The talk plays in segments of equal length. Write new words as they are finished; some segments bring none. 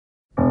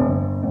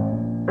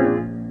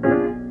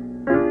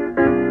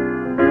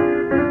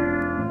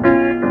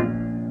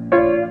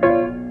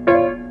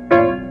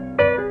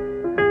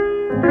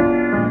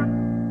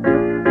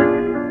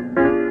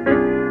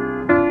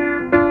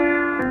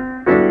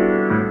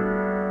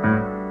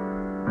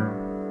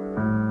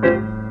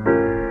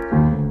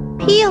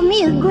Peel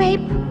me a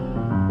grape,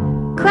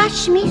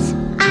 crush me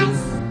some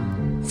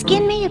ice,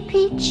 skin me a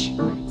peach,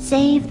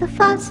 save the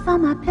fuzz for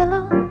my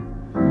pillow.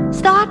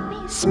 Start me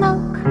a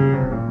smoke,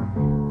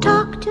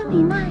 talk to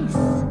me nice.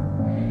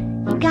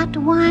 You got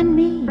to wine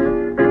me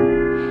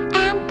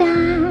and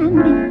dine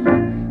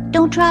me.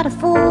 Don't try to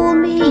fool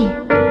me,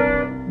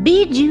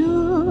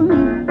 bejewel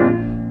me.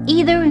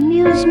 Either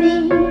amuse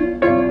me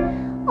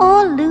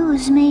or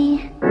lose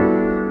me.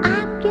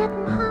 I'm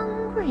getting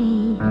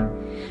hungry.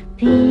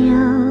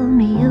 Peel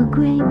me a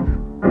grape.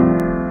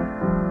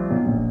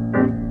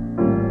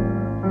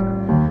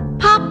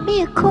 Pop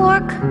me a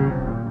cork,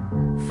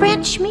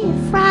 French me a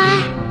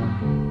fry,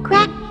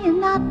 crack me a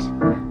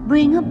nut,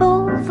 bring a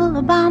bowl full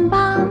of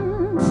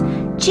bonbons,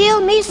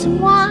 chill me some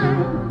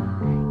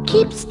wine,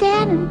 keep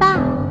standing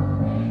by,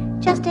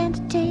 just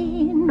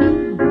entertain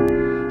me,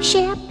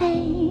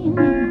 champagne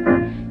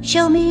me,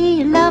 show me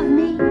you love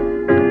me,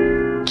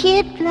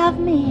 kid love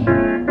me,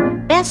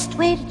 best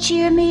way to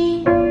cheer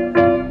me,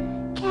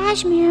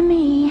 cashmere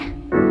me,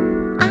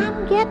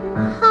 I'm getting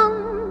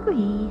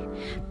hungry,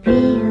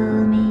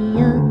 peel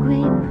me a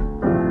grape.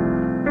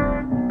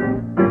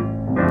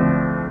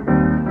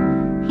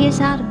 Here's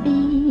how to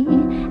be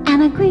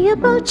an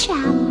agreeable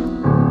chap.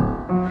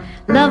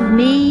 Love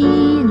me,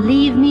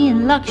 leave me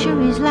in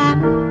luxury's lap.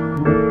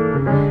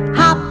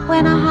 Hop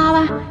when I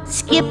holler,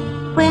 skip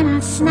when I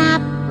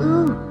snap.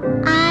 Ooh,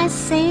 I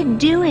say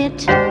do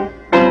it.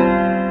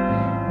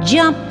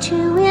 Jump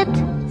to it,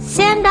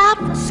 send out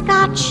for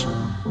scotch.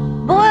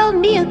 Boil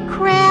me a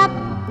crab,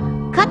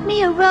 cut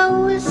me a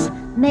rose,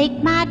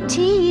 make my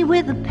tea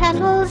with the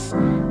petals.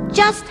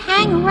 Just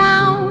hang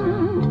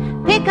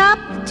around, pick up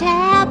the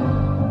tab.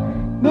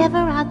 Never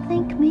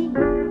outthink me,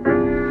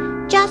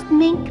 just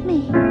mink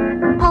me,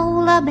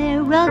 polar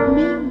bear rug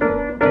me.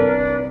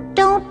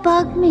 Don't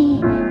bug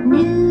me,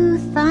 new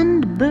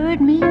thunderbird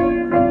me.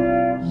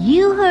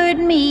 You heard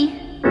me,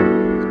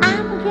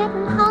 I'm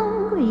getting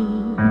hungry.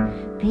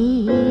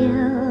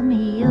 Peel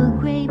me a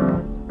grape.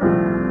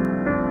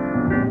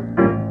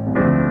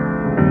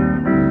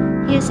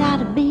 Here's how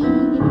to be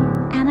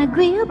an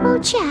agreeable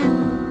chap.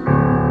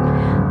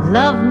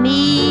 Love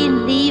me,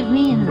 leave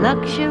me in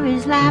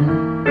luxury's lap.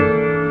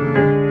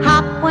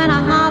 Hop when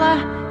I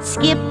holler,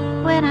 skip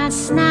when I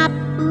snap.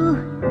 Ooh,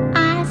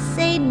 I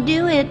say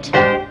do it.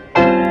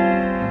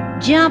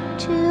 Jump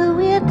to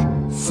it,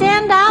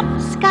 send out for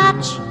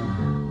scotch.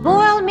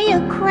 Boil me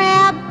a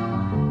crab,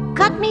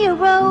 cut me a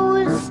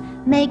rose,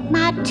 make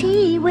my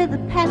tea with the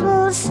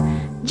petals.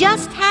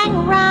 Just hang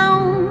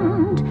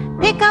around,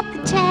 pick up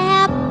the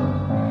tab.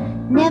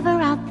 Never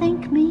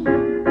outthink me,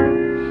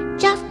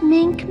 just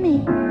mink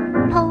me,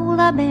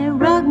 polar bear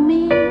rug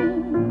me.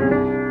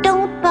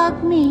 Don't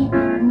bug me,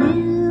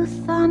 new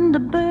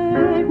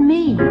thunderbird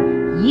me.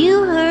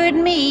 You heard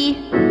me,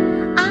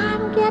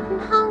 I'm getting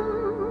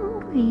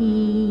hungry.